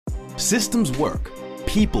Systems work,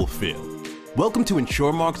 people fail. Welcome to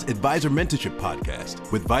InsureMark's Advisor Mentorship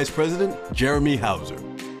Podcast with Vice President Jeremy Hauser,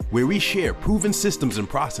 where we share proven systems and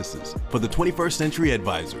processes for the 21st century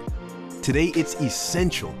advisor. Today, it's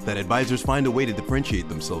essential that advisors find a way to differentiate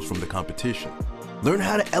themselves from the competition. Learn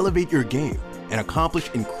how to elevate your game and accomplish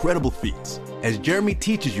incredible feats as Jeremy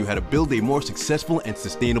teaches you how to build a more successful and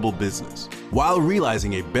sustainable business, while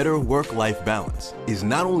realizing a better work-life balance is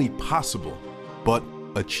not only possible, but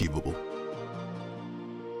achievable.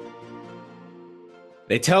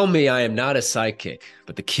 They tell me I am not a sidekick,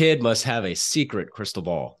 but the kid must have a secret crystal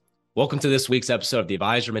ball. Welcome to this week's episode of the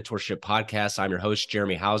Advisor Mentorship Podcast. I'm your host,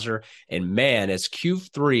 Jeremy Hauser. And man, as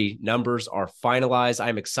Q3 numbers are finalized,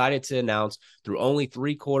 I'm excited to announce through only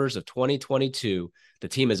 3 quarters of 2022, the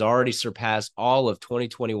team has already surpassed all of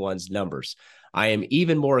 2021's numbers. I am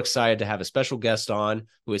even more excited to have a special guest on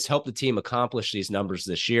who has helped the team accomplish these numbers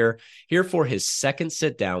this year. Here for his second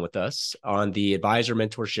sit down with us on the Advisor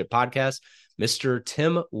Mentorship Podcast, Mr.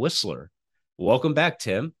 Tim Whistler. Welcome back,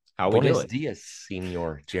 Tim. How are we doing? Buenos dias,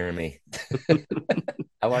 Senor Jeremy.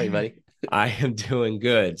 How are you, buddy? I am doing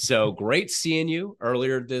good. So great seeing you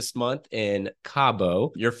earlier this month in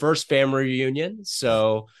Cabo, your first family reunion.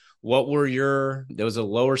 So what were there was a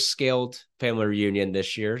lower scaled family reunion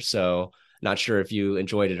this year. So not sure if you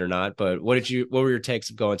enjoyed it or not, but what were your takes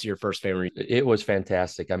of going to your first family reunion? It was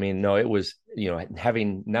fantastic. I mean, no, it was,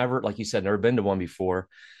 having never, like you said, never been to one before,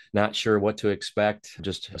 not sure what to expect,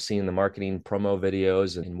 just seeing the marketing promo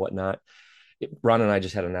videos and whatnot. Ron and I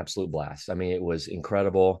just had an absolute blast. I mean, it was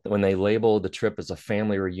incredible. When they labeled the trip as a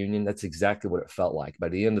family reunion, that's exactly what it felt like. By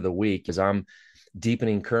the end of the week, as I'm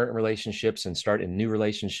deepening current relationships and starting new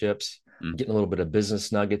relationships, getting a little bit of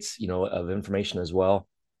business nuggets, of information as well.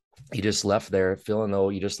 You just left there feeling though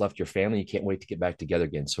you just left your family. You can't wait to get back together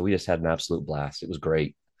again. So we just had an absolute blast. It was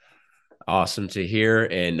great. Awesome to hear.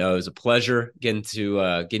 And it was a pleasure getting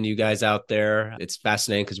you guys out there. It's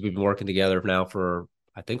fascinating because we've been working together now for,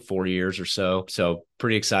 I think, 4 years or so. So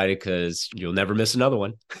pretty excited because you'll never miss another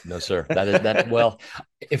one. No, sir. Well,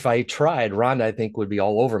 if I tried, Rhonda, I think, would be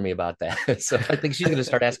all over me about that. So I think she's going to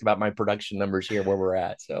start asking about my production numbers here, where we're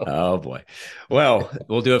at. So, oh boy. Well,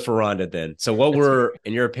 we'll do it for Rhonda then. So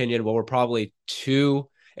in your opinion, what were probably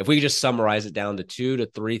if we could just summarize it down to 2 to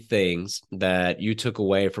 3 things that you took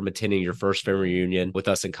away from attending your first family reunion with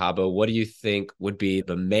us in Cabo, what do you think would be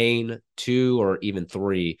the main 2 or even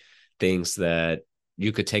 3 things that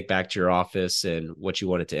you could take back to your office and what you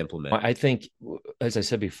wanted to implement? I think, as I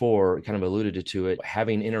said before, kind of alluded to it,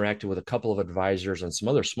 having interacted with a couple of advisors on some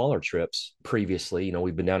other smaller trips previously,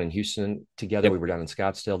 we've been down in Houston together. Yep. We were down in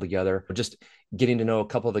Scottsdale together, just getting to know a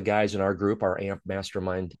couple of the guys in our group, our AMP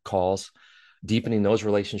mastermind calls, deepening those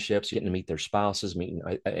relationships, getting to meet their spouses,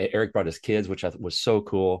 Eric brought his kids, which was so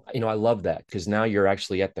cool. I love that because now you're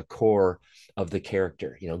actually at the core of the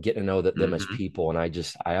character, getting to know them as people. And I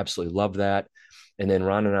absolutely love that. And then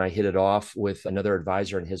Ron and I hit it off with another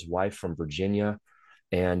advisor and his wife from Virginia.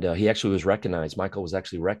 And he actually was recognized. Michael was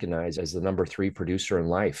actually recognized as the number 3 producer in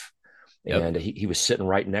life. Yep. And he was sitting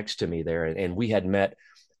right next to me there. And we had met,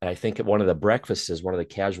 I think, at one of the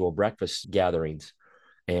casual breakfast gatherings.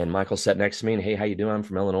 And Michael sat next to me and, hey, how you doing? I'm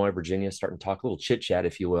from Illinois, Virginia, starting to talk a little chit chat,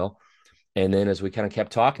 if you will. And then as we kind of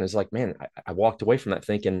kept talking, it's like, man, I walked away from that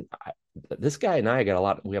thinking, this guy and I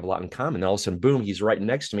we have a lot in common. And all of a sudden, boom, he's right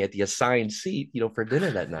next to me at the assigned seat, for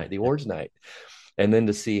dinner that night, the awards night. And then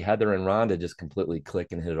to see Heather and Rhonda just completely click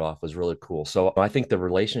and hit it off was really cool. So I think the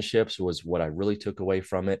relationships was what I really took away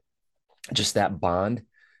from it. Just that bond,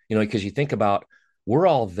 because you think about, we're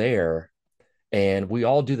all there and we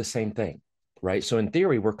all do the same thing. Right. So in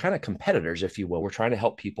theory, we're kind of competitors, if you will. We're trying to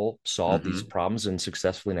help people solve these problems and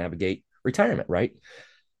successfully navigate retirement. Right.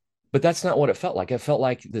 But that's not what it felt like. It felt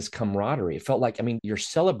like this camaraderie. It felt like, you're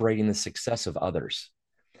celebrating the success of others.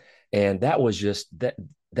 And that was just that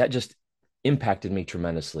just impacted me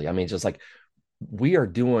tremendously. Just like we are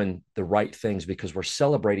doing the right things because we're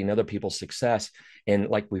celebrating other people's success. And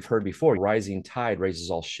like we've heard before, rising tide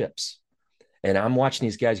raises all ships. And I'm watching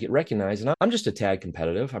these guys get recognized, and I'm just a tad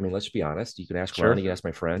competitive. Let's be honest. You can ask Ron, you can ask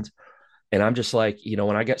my friends. And I'm just like,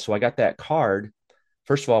 I got that card.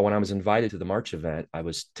 First of all, when I was invited to the March event, I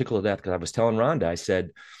was tickled to death because I was telling Rhonda, I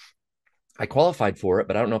said, I qualified for it,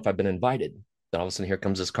 but I don't know if I've been invited. Then all of a sudden, here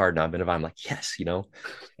comes this card. Now I've been invited. I'm like, yes, And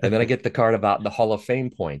then I get the card about the Hall of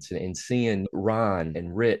Fame points and seeing Ron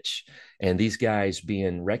and Rich and these guys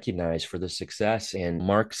being recognized for the success, and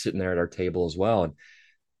Mark sitting there at our table as well. And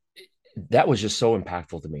that was just so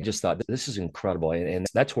impactful to me. I just thought, this is incredible. And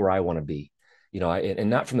that's where I want to be, and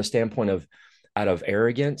not from the standpoint of out of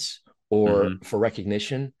arrogance or for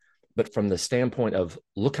recognition, but from the standpoint of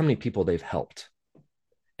look how many people they've helped.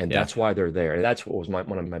 And Yeah. that's why they're there. And that's what was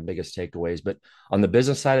one of my biggest takeaways. But on the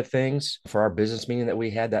business side of things, for our business meeting that we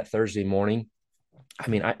had that Thursday morning, I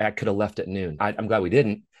mean, I could have left at noon. I'm glad we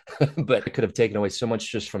didn't, but I could have taken away so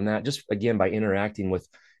much just from that, just again, by interacting with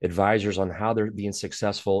advisors on how they're being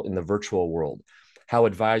successful in the virtual world, how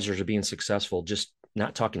advisors are being successful, just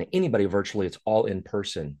not talking to anybody virtually. It's all in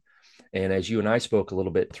person. And as you and I spoke a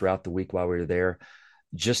little bit throughout the week while we were there,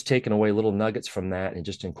 just taking away little nuggets from that and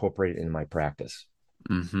just incorporate it in my practice.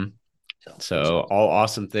 Mm-hmm. So all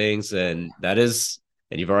awesome things. And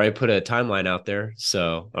you've already put a timeline out there.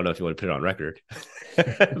 So I don't know if you want to put it on record,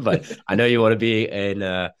 but I know you want to be in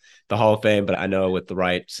the Hall of Fame, but I know with the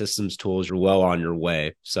right systems tools, you're well on your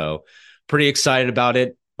way. So pretty excited about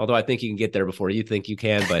it. Although I think you can get there before you think you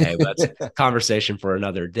can, but hey, that's conversation for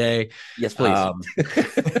another day. Yes, please.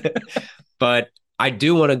 But I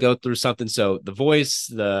do want to go through something. So the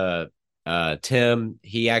voice, Tim,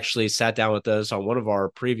 he actually sat down with us on one of our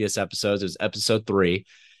previous episodes. It was episode 3.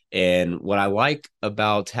 And what I like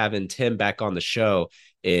about having Tim back on the show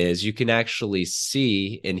is you can actually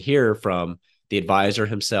see and hear from the advisor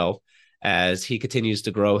himself as he continues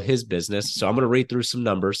to grow his business. So I'm going to read through some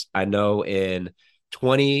numbers. I know in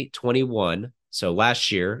 2021, so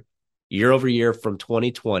last year over year from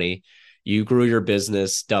 2020, you grew your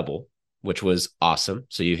business double, which was awesome.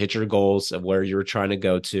 So you hit your goals of where you were trying to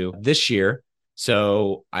go to this year.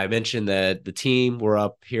 So I mentioned that the team, we're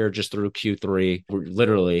up here just through Q3. We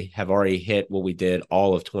literally have already hit what we did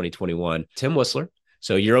all of 2021. Tim Whistler.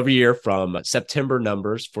 So year over year from September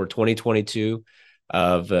numbers for 2022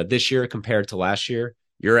 of this year compared to last year,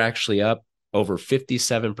 you're actually up over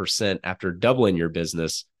 57% after doubling your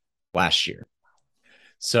business last year.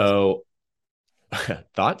 So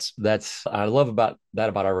thoughts? I love about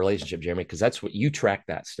our relationship, Jeremy, because that's what you track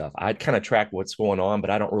that stuff. I kind of track what's going on, but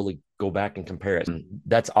I don't really go back and compare it. And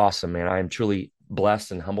that's awesome, man. I am truly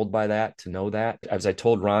blessed and humbled by that, to know that. As I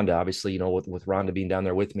told Rhonda, obviously, with Rhonda being down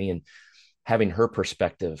there with me and having her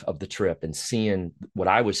perspective of the trip and seeing what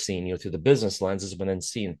I was seeing, through the business lenses, but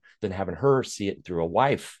then having her see it through a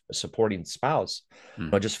wife, a supporting spouse.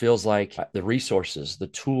 It just feels like the resources, the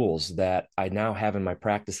tools that I now have in my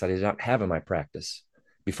practice that I did not have in my practice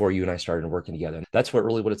before you and I started working together. That's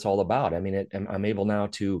what it's all about. I mean, I'm able now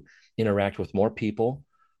to interact with more people,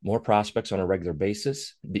 more prospects on a regular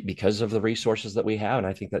basis because of the resources that we have. And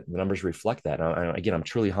I think that the numbers reflect that. Again, I'm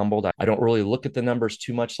truly humbled. I don't really look at the numbers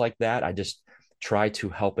too much like that. I just try to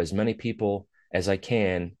help as many people as I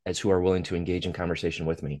can as who are willing to engage in conversation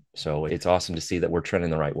with me. So it's awesome to see that we're trending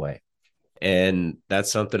the right way. And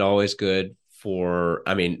that's something always good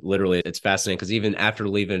literally it's fascinating because even after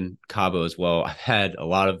leaving Cabo as well, I've had a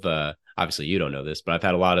lot of, obviously you don't know this, but I've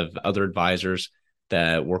had a lot of other advisors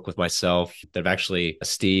that work with myself that have actually,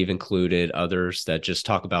 Steve included, others that just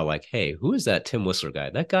talk about like, hey, who is that Tim Whistler guy?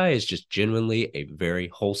 That guy is just genuinely a very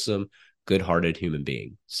wholesome, good-hearted human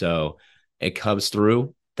being. So it comes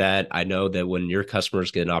through that I know that when your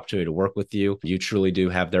customers get an opportunity to work with you, you truly do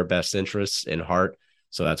have their best interests in heart.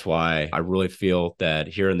 So that's why I really feel that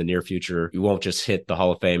here in the near future, you won't just hit the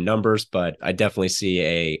Hall of Fame numbers, but I definitely see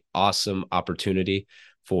a awesome opportunity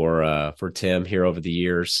for Tim here over the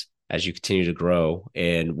years as you continue to grow.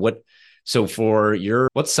 And what's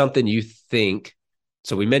something you think?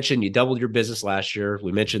 So we mentioned you doubled your business last year.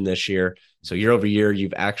 We mentioned this year. So year over year,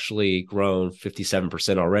 you've actually grown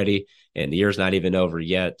 57% already, and the year's not even over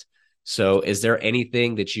yet. So is there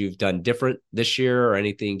anything that you've done different this year or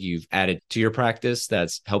anything you've added to your practice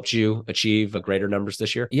that's helped you achieve greater numbers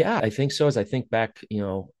this year? Yeah, I think so. As I think back,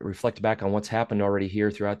 reflect back on what's happened already here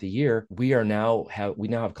throughout the year, we now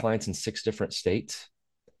have clients in 6 different states,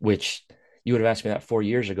 which you would have asked me that 4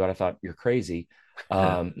 years ago, and I thought you're crazy.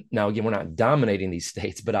 Now, again, we're not dominating these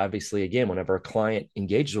states, but obviously, again, whenever a client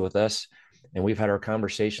engages with us and we've had our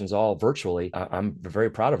conversations all virtually, I'm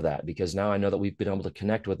very proud of that, because now I know that we've been able to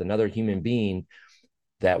connect with another human being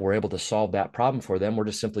that we're able to solve that problem for them. We're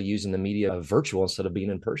just simply using the media of virtual instead of being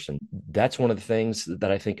in person. That's one of the things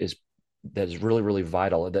that I think is really, really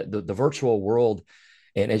vital. The virtual world,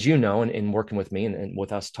 and as you know, and working with me and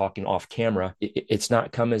with us talking off camera, it's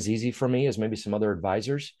not come as easy for me as maybe some other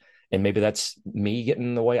advisors. And maybe that's me getting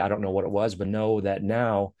in the way. I don't know what it was, but know that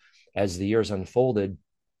now, as the years unfolded,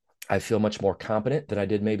 I feel much more competent than I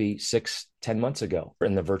did maybe 6-10 months ago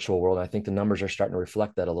in the virtual world. I think the numbers are starting to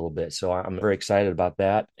reflect that a little bit. So I'm very excited about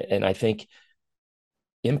that. And I think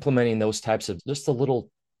implementing those types of just the little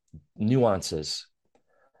nuances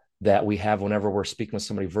that we have whenever we're speaking with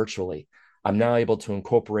somebody virtually, I'm now able to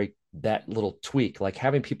incorporate that little tweak, like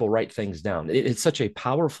having people write things down. It's such a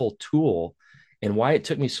powerful tool, and why it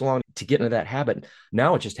took me so long to get into that habit.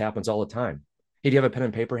 Now it just happens all the time. Hey, do you have a pen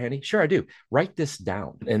and paper handy? Sure, I do. Write this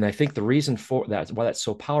down. And I think the reason for that, why that's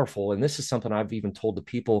so powerful, and this is something I've even told the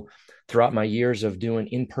people throughout my years of doing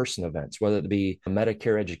in-person events, whether it be a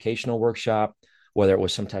Medicare educational workshop, whether it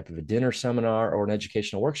was some type of a dinner seminar or an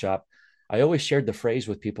educational workshop, I always shared the phrase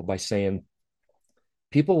with people by saying,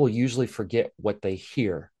 people will usually forget what they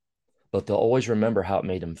hear, but they'll always remember how it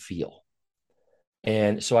made them feel.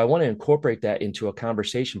 And so I want to incorporate that into a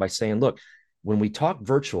conversation by saying, look, when we talk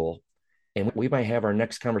virtual, and we might have our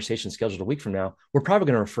next conversation scheduled a week from now, we're probably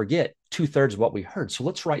going to forget 2/3 of what we heard. So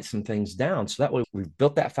let's write some things down. So that way we've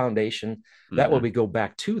built that foundation. That way we go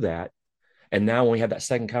back to that. And now when we have that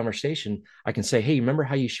second conversation, I can say, hey, remember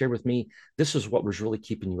how you shared with me? This is what was really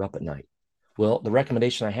keeping you up at night. Well, the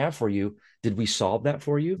recommendation I have for you, did we solve that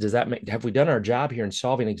for you? Have we done our job here in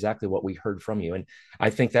solving exactly what we heard from you? And I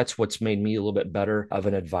think that's what's made me a little bit better of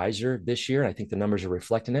an advisor this year. I think the numbers are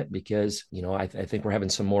reflecting it because, I think we're having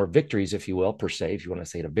some more victories, if you will, per se, if you want to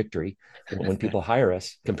say it a victory, when people hire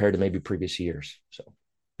us compared to maybe previous years.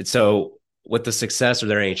 So with the success, are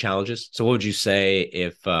there any challenges? So what would you say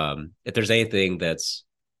if there's anything that's,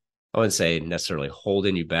 I wouldn't say necessarily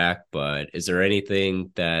holding you back, but is there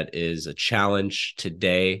anything that is a challenge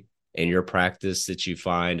today in your practice that you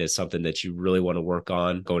find is something that you really want to work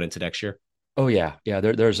on going into next year? Oh yeah.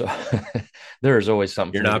 There's there's always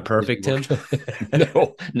something. You're not perfect, Tim.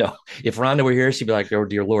 No. If Rhonda were here, she'd be like, "Oh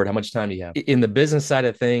dear Lord, how much time do you have?" In the business side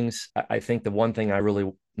of things, I think the one thing I really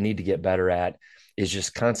need to get better at is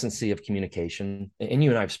just constancy of communication. And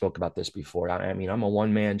you and I have spoke about this before. I mean, I'm a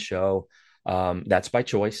one-man show. That's by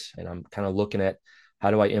choice. And I'm kind of looking at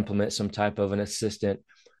how do I implement some type of an assistant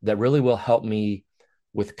that really will help me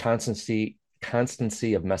with constancy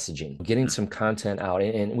of messaging, getting some content out.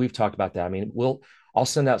 And we've talked about that. I mean, I'll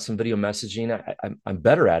send out some video messaging. I'm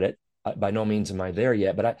better at it. By no means am I there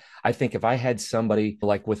yet, but I think if I had somebody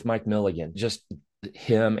like with Mike Milligan, just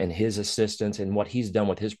him and his assistants and what he's done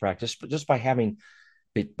with his practice, but just by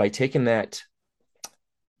taking that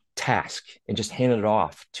task and just handing it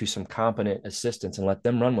off to some competent assistants and let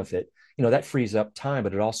them run with it, that frees up time,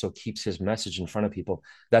 but it also keeps his message in front of people.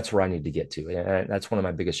 That's where I need to get to. And that's one of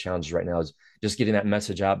my biggest challenges right now is just getting that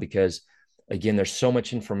message out, because again, there's so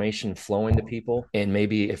much information flowing to people. And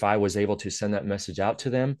maybe if I was able to send that message out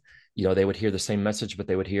to them, they would hear the same message, but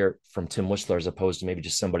they would hear it from Tim Whistler as opposed to maybe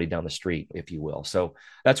just somebody down the street, if you will. So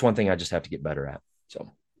that's one thing I just have to get better at.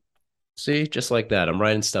 So see, just like that, I'm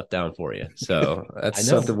writing stuff down for you. So that's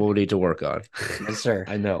something we'll need to work on. Yes, sir.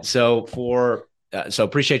 I know. So so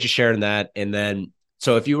appreciate you sharing that. And then,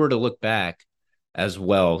 so if you were to look back as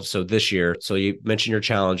well, so this year, so you mentioned your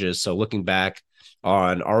challenges. So looking back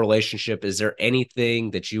on our relationship, is there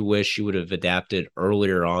anything that you wish you would have adapted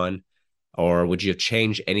earlier on, or would you have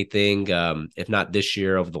changed anything, if not this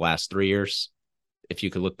year, over the last 3 years? If you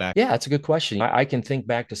could look back? Yeah, that's a good question. I can think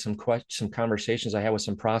back to some conversations I had with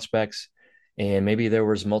some prospects, and maybe there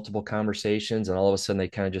was multiple conversations and all of a sudden they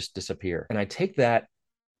kind of just disappear. And I take that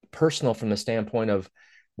personal from the standpoint of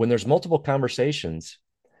when there's multiple conversations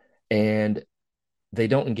and they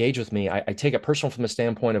don't engage with me, I take it personal from the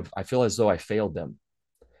standpoint of I feel as though I failed them,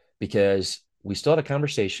 because we still had a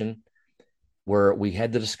conversation where we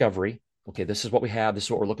had the discovery. Okay, this is what we have. This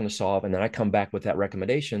is what we're looking to solve. And then I come back with that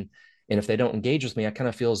recommendation. And if they don't engage with me, I kind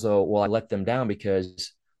of feel as though, well, I let them down,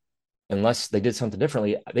 because unless they did something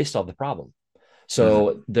differently, they still have the problem.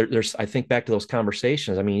 So there's, I think back to those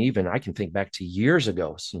conversations. I mean, even I can think back to years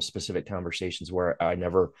ago, some specific conversations where I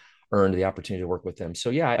never earned the opportunity to work with them. So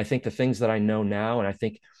yeah, I think the things that I know now, and I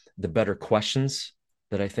think the better questions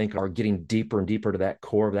that I think are getting deeper and deeper to that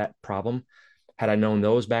core of that problem, had I known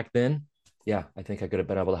those back then, yeah, I think I could have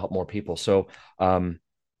been able to help more people. So,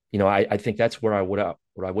 I think that's where I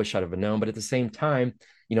wish I'd have known. But at the same time,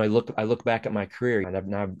 I look back at my career, and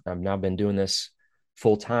I've now been doing this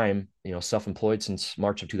full time, self-employed since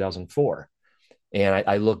March of 2004. And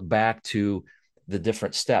I look back to the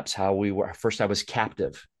different steps, how we were. First, I was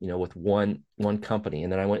captive, with one company,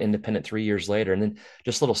 and then I went independent 3 years later, and then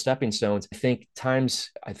just little stepping stones. I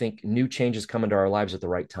think new changes come into our lives at the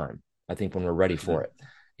right time. I think when we're ready for it.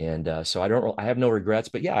 And so I have no regrets,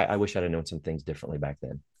 but yeah, I wish I'd have known some things differently back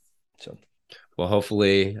then. So, well,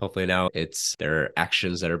 hopefully now it's their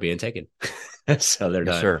actions that are being taken. So they're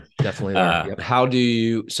yes, done. Sir, definitely. Yep.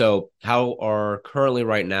 How are currently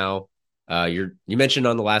right now? You mentioned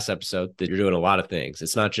on the last episode that you're doing a lot of things.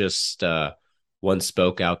 It's not just one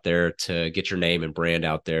spoke out there to get your name and brand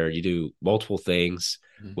out there. You do multiple things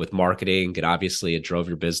with marketing, and obviously it drove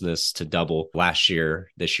your business to double last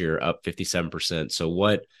year. This year up 57%.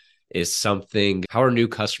 So how are new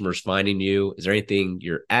customers finding you? Is there anything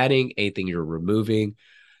you're adding, anything you're removing?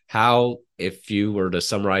 How, if you were to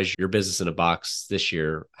summarize your business in a box this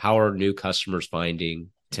year, how are new customers finding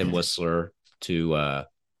Tim Whistler to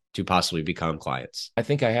possibly become clients? I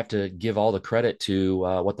think I have to give all the credit to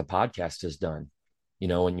what the podcast has done.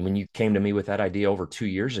 When you came to me with that idea over 2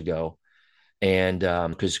 years ago, and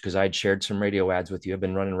because I'd shared some radio ads with you, I've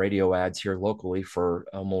been running radio ads here locally for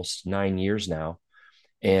almost 9 years now,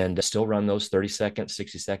 and still run those 30-second,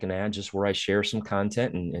 60-second ads, just where I share some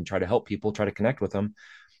content and try to help people, try to connect with them.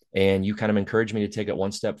 And you kind of encouraged me to take it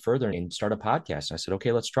one step further and start a podcast. And I said,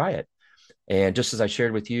 okay, let's try it. And just as I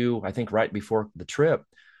shared with you, I think right before the trip,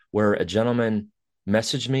 where a gentleman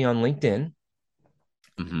messaged me on LinkedIn.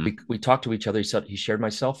 Mm-hmm. We talked to each other. He said he shared my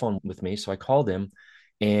cell phone with me. So I called him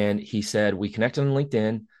and he said, we connected on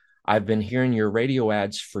LinkedIn. I've been hearing your radio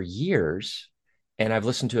ads for years and I've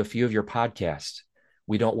listened to a few of your podcasts.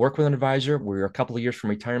 We don't work with an advisor. We're a couple of years from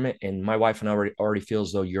retirement and my wife and I already feel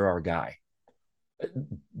as though you're our guy.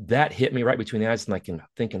 That hit me right between the eyes, and like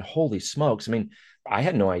thinking, holy smokes. I mean, I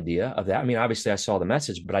had no idea of that. I mean, obviously I saw the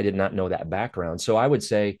message, but I did not know that background. So I would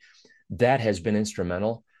say that has been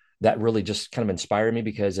instrumental. That really just kind of inspired me,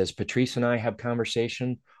 because as Patrice and I have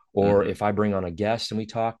conversation, or if I bring on a guest and we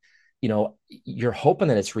talk, you're hoping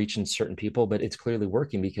that it's reaching certain people, but it's clearly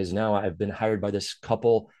working, because now I've been hired by this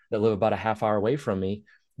couple that live about a half hour away from me.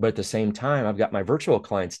 But at the same time, I've got my virtual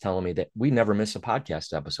clients telling me that we never miss a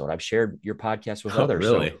podcast episode. I've shared your podcast with others.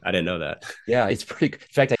 Really? So, I didn't know that. Yeah, it's pretty. In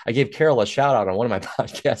fact, I gave Carol a shout out on one of my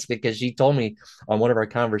podcasts, because she told me on one of our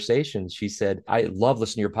conversations, she said, I love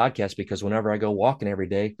listening to your podcast because whenever I go walking every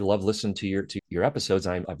day, I love listening to your episodes.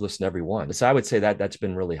 I've listened to every one. So I would say that that's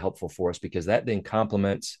been really helpful for us, because that then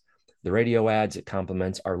complements the radio ads. It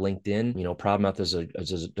complements our LinkedIn.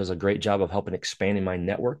 Proudmouth does a great job of helping expanding my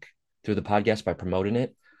network through the podcast by promoting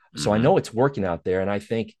it. So I know it's working out there. And I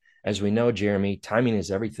think, as we know, Jeremy, timing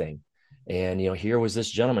is everything. And, here was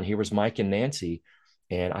this gentleman, here was Mike and Nancy.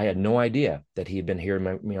 And I had no idea that he had been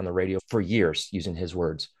hearing me on the radio for years, using his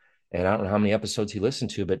words. And I don't know how many episodes he listened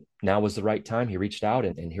to, but now was the right time. He reached out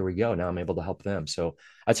and here we go. Now I'm able to help them. So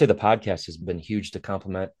I'd say the podcast has been huge to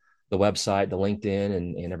complement the website, the LinkedIn,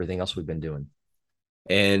 and everything else we've been doing.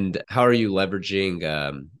 And how are you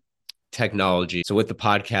leveraging technology? So with the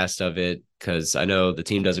podcast of it, because I know the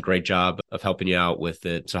team does a great job of helping you out with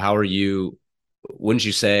it. So how are you, wouldn't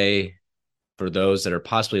you say, for those that are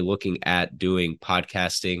possibly looking at doing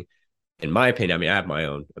podcasting, in my opinion, I mean, I have my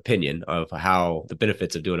own opinion of how the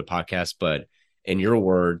benefits of doing a podcast, but in your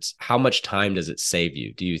words, how much time does it save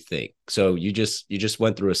you, do you think? So you just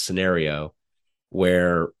went through a scenario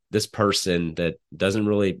where this person that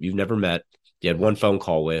you've never met, you had one phone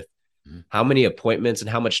call with, how many appointments and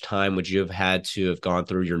how much time would you have had to have gone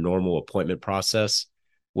through your normal appointment process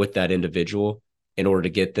with that individual in order to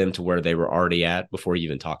get them to where they were already at before you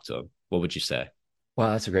even talked to them? What would you say? Wow,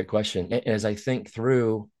 that's a great question. As I think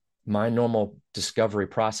through my normal discovery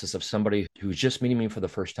process of somebody who's just meeting me for the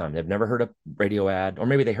first time, they've never heard a radio ad, or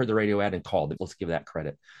maybe they heard the radio ad and called. Let's give that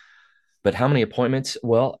credit. But how many appointments?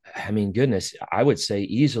 Well, I mean, goodness, I would say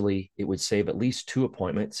easily it would save at least 2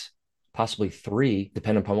 appointments, possibly 3,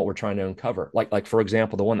 depending upon what we're trying to uncover. Like for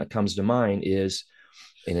example, the one that comes to mind is,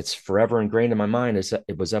 and it's forever ingrained in my mind, is that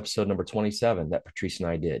it was episode number 27 that Patrice and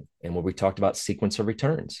I did, and where we talked about sequence of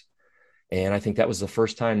returns. And I think that was the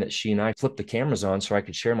first time that she and I flipped the cameras on so I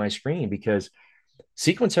could share my screen, because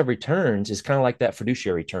sequence of returns is kind of like that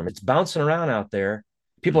fiduciary term. It's bouncing around out there.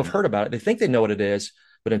 People have heard about it. They think they know what it is,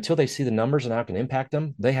 but until they see the numbers and how it can impact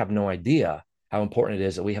them, they have no idea how important it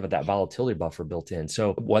is that we have that volatility buffer built in.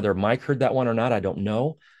 So whether Mike heard that one or not, I don't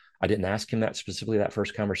know. I didn't ask him that specifically, that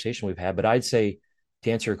first conversation we've had, but I'd say,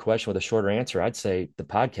 to answer your question with a shorter answer, I'd say the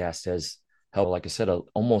podcast has helped, like I said,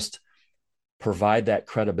 almost provide that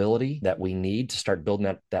credibility that we need to start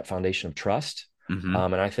building that foundation of trust. And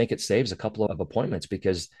I think it saves a couple of appointments,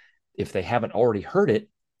 because if they haven't already heard it,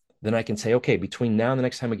 then I can say, okay, between now and the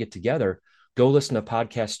next time we get together, go listen to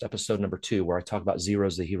podcast episode number 2, where I talk about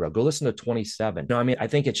Zero's the Hero. Go listen to 27. No, I mean, I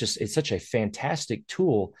think it's such a fantastic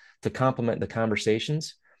tool to complement the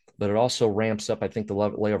conversations, but it also ramps up, I think, the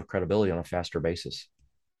layer of credibility on a faster basis.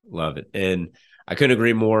 Love it. And I couldn't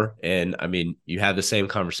agree more. And I mean, you have the same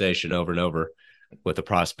conversation over and over with the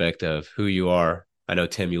prospect of who you are. I know,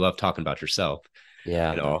 Tim, you love talking about yourself.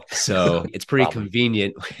 Yeah. So it's pretty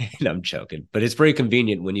convenient. And I'm joking, but it's pretty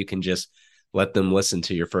convenient when you can just let them listen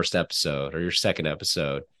to your first episode or your second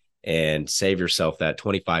episode and save yourself that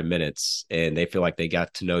 25 minutes. And they feel like they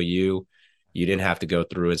got to know you. You didn't have to go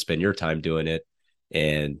through and spend your time doing it.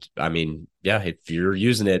 And I mean, yeah, if you're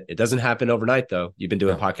using it, it doesn't happen overnight though. You've been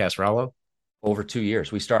doing podcasts for how long? Over 2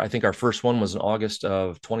 years. I think our first one was in August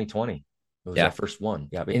of 2020. It was our first one.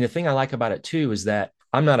 Yeah. And the thing I like about it too is that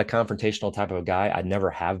I'm not a confrontational type of a guy. I never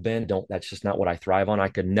have been. That's just not what I thrive on. I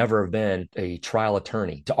could never have been a trial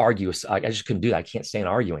attorney to argue. I just couldn't do that. I can't stand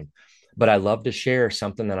arguing, but I love to share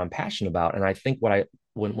something that I'm passionate about. And I think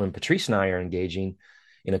when Patrice and I are engaging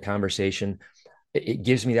in a conversation, it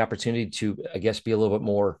gives me the opportunity to, I guess, be a little bit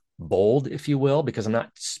more bold, if you will, because I'm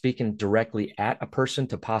not speaking directly at a person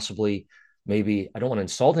to possibly maybe, I don't want to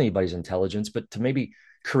insult anybody's intelligence, but to maybe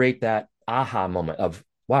create that aha moment of,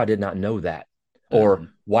 wow, I did not know that. Or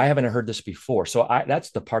why haven't I heard this before? So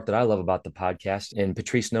that's the part that I love about the podcast. And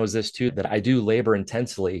Patrice knows this too, that I do labor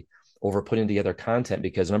intensely over putting together content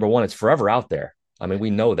because number one, it's forever out there. I mean, we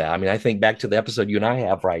know that. I mean, I think back to the episode you and I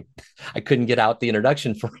have, right? I couldn't get out the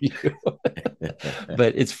introduction for you,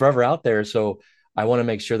 but it's forever out there. So I want to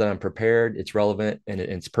make sure that I'm prepared, it's relevant, and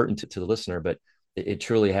it's pertinent to the listener. But it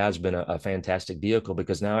truly has been a fantastic vehicle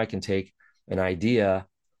because now I can take an idea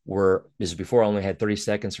where this before I only had 30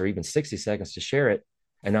 seconds or even 60 seconds to share it.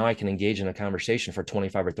 And now I can engage in a conversation for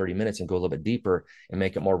 25 or 30 minutes and go a little bit deeper and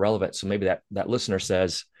make it more relevant. So maybe that listener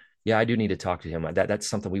says, yeah, I do need to talk to him. That's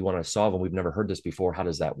something we want to solve and we've never heard this before. How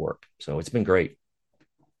does that work? So it's been great.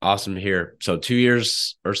 Awesome to hear. So 2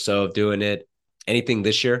 years or so of doing it. Anything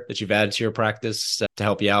this year that you've added to your practice to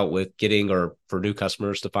help you out with getting or for new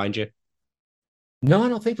customers to find you? No, I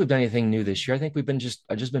don't think we've done anything new this year. I think we've been just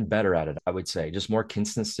been better at it. I would say just more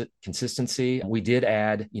consistency. We did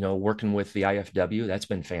add, working with the IFW. That's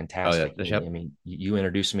been fantastic. Oh, yeah. Yep. I mean, you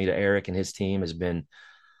introduced me to Eric and his team has been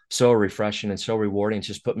so refreshing and so rewarding. It's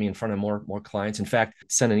just put me in front of more clients. In fact,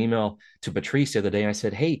 sent an email to Patrice the other day. And I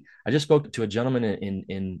said, hey, I just spoke to a gentleman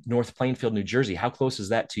in North Plainfield, New Jersey. How close is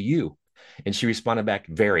that to you? And she responded back,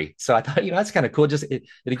 very. So I thought, that's kind of cool. Just it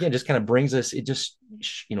again, just kind of brings us, it just,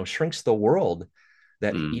 shrinks the world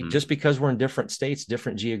that just because we're in different states,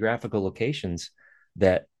 different geographical locations,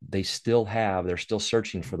 that they're still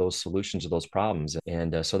searching for those solutions to those problems.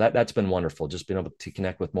 And so that's been wonderful, just being able to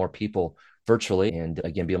connect with more people virtually and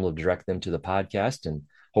again, be able to direct them to the podcast and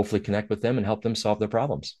hopefully connect with them and help them solve their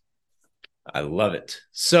problems. I love it.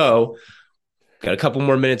 So got a couple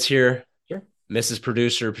more minutes here. Sure. Mrs.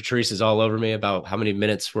 Producer Patrice is all over me about how many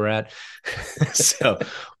minutes we're at. So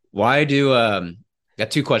got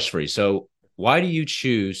two questions for you. So why do you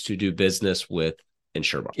choose to do business with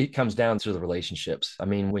InsureMark? It comes down to the relationships. I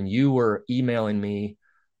mean, when you were emailing me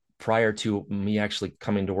prior to me actually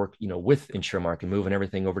coming to work, with InsureMark and moving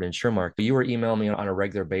everything over to InsureMark, you were emailing me on a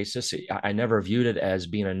regular basis. I never viewed it as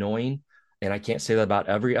being annoying. And I can't say that about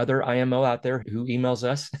every other IMO out there who emails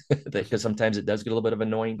us, because sometimes it does get a little bit of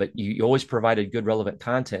annoying, but you always provided good, relevant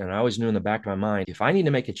content. And I always knew in the back of my mind, if I need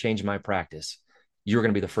to make a change in my practice, you're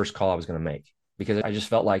going to be the first call I was going to make, because I just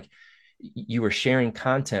felt like you were sharing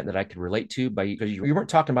content that I could relate to because you weren't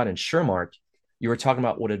talking about InsureMark. You were talking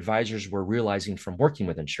about what advisors were realizing from working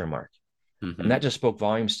with InsureMark. Mm-hmm. And that just spoke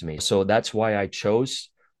volumes to me. So that's why I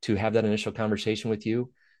chose to have that initial conversation with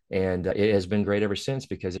you. And it has been great ever since,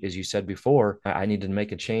 because as you said before, I needed to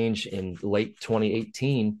make a change in late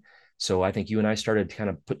 2018. So I think you and I started to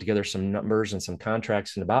kind of put together some numbers and some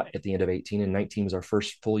contracts at the end of 18, and 19 was our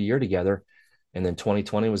first full year together. And then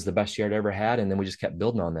 2020 was the best year I'd ever had. And then we just kept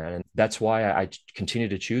building on that. And that's why I continue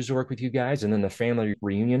to choose to work with you guys. And then the family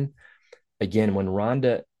reunion, again, when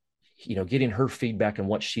Rhonda, getting her feedback and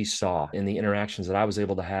what she saw in the interactions that I was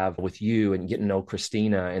able to have with you and getting to know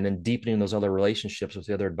Christina and then deepening those other relationships with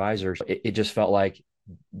the other advisors, it just felt like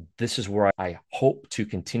this is where I hope to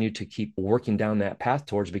continue to keep working down that path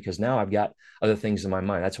towards, because now I've got other things in my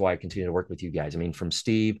mind. That's why I continue to work with you guys. I mean, from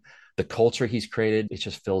Steve, the culture he's created, it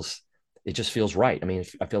just feels right. I mean,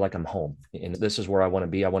 I feel like I'm home, and this is where I want to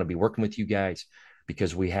be. I want to be working with you guys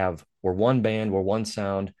because we're one band, we're one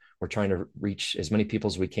sound. We're trying to reach as many people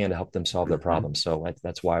as we can to help them solve their problems. So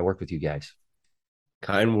that's why I work with you guys.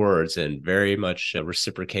 Kind words and very much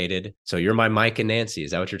reciprocated. So you're my Mike and Nancy.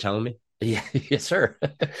 Is that what you're telling me? Yeah, yes, sir.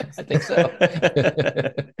 I think so.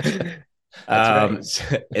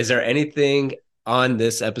 Right. Is there anything on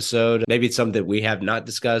this episode, maybe it's something that we have not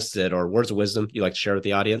discussed or words of wisdom you'd like to share with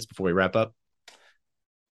the audience before we wrap up?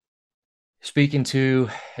 Speaking to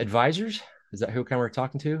advisors, is that who kind of we're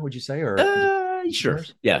talking to, would you say? Or sure.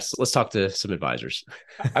 Yes. Let's talk to some advisors.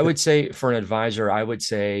 I would say for an advisor,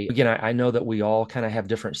 again, I know that we all kind of have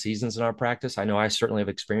different seasons in our practice. I know I certainly have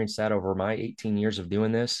experienced that over my 18 years of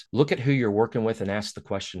doing this. Look at who you're working with and ask the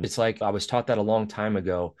question. It's like I was taught that a long time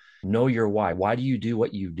ago. Know your why. Why do you do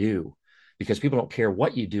what you do? Because people don't care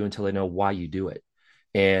what you do until they know why you do it.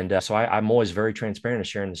 And so I'm always very transparent in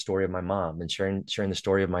sharing the story of my mom and sharing the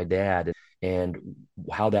story of my dad and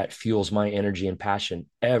how that fuels my energy and passion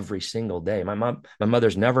every single day. My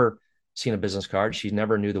mother's never seen a business card. She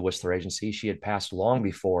never knew the Whistler Agency. She had passed long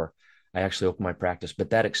before I actually opened my practice.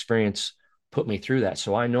 But that experience put me through that.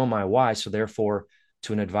 So I know my why. So therefore,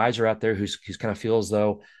 to an advisor out there who's kind of feels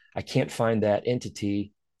though I can't find that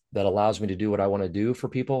entity that allows me to do what I want to do for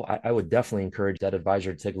people, I would definitely encourage that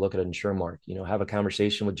advisor to take a look at InsureMark, have a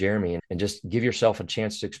conversation with Jeremy and just give yourself a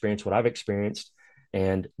chance to experience what I've experienced.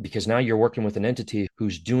 And because now you're working with an entity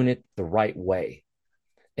who's doing it the right way.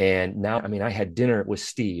 And now, I had dinner with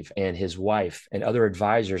Steve and his wife and other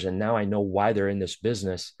advisors, and now I know why they're in this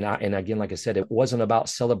business. And again, like I said, it wasn't about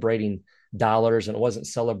celebrating dollars, and it wasn't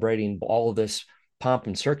celebrating all of this pomp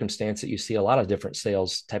and circumstance that you see a lot of different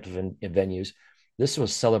sales type of venues. This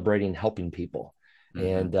was celebrating helping people. Mm-hmm.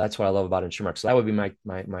 And that's what I love about InsureMark. So that would be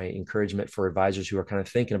my encouragement for advisors who are kind of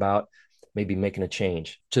thinking about maybe making a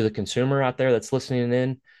change. To the consumer out there that's listening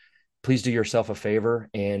in, please do yourself a favor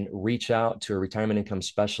and reach out to a retirement income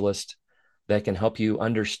specialist that can help you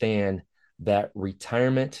understand that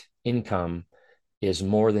retirement income is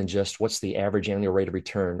more than just what's the average annual rate of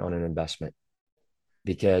return on an investment.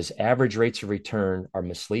 Because average rates of return are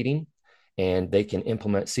misleading, and they can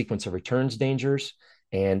implement sequence of returns dangers,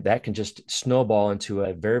 and that can just snowball into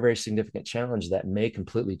a very, very significant challenge that may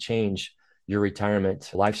completely change your retirement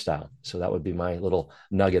lifestyle. So that would be my little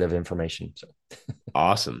nugget of information. So.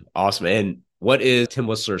 Awesome. And what is Tim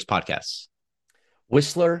Whistler's podcast?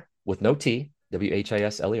 Whistler with no T,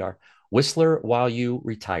 Whistler, Whistler While You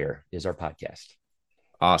Retire is our podcast.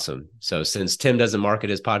 Awesome. So since Tim doesn't market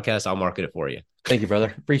his podcast, I'll market it for you. Thank you,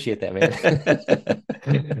 brother. Appreciate that,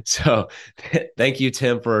 man. So thank you,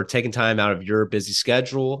 Tim, for taking time out of your busy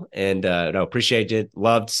schedule. And appreciate it.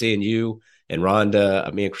 Loved seeing you and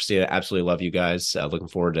Rhonda. Me and Christina absolutely love you guys. Looking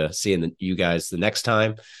forward to seeing you guys the next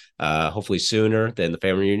time. Hopefully sooner than the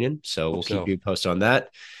family reunion. So we'll keep you posted on that.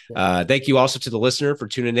 Thank you also to the listener for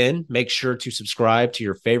tuning in. Make sure to subscribe to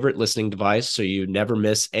your favorite listening device so you never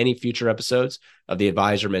miss any future episodes of the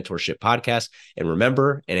Advisor Mentorship Podcast. And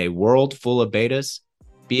remember, in a world full of betas,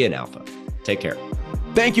 be an alpha. Take care.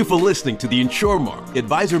 Thank you for listening to the InsureMark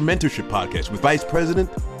Advisor Mentorship Podcast with Vice President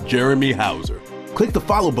Jeremy Hauser. Click the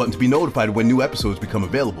follow button to be notified when new episodes become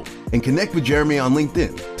available, and connect with Jeremy on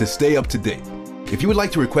LinkedIn to stay up to date. If you would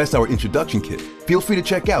like to request our introduction kit, feel free to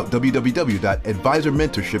check out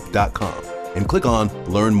www.advisormentorship.com and click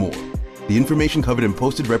on Learn More. The information covered and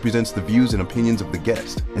posted represents the views and opinions of the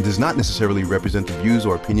guest and does not necessarily represent the views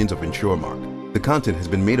or opinions of InsureMark. The content has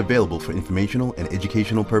been made available for informational and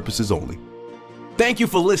educational purposes only. Thank you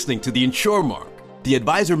for listening to the InsureMark, the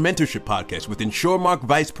Advisor Mentorship Podcast with InsureMark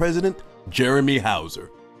Vice President Jeremy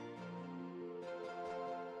Hauser.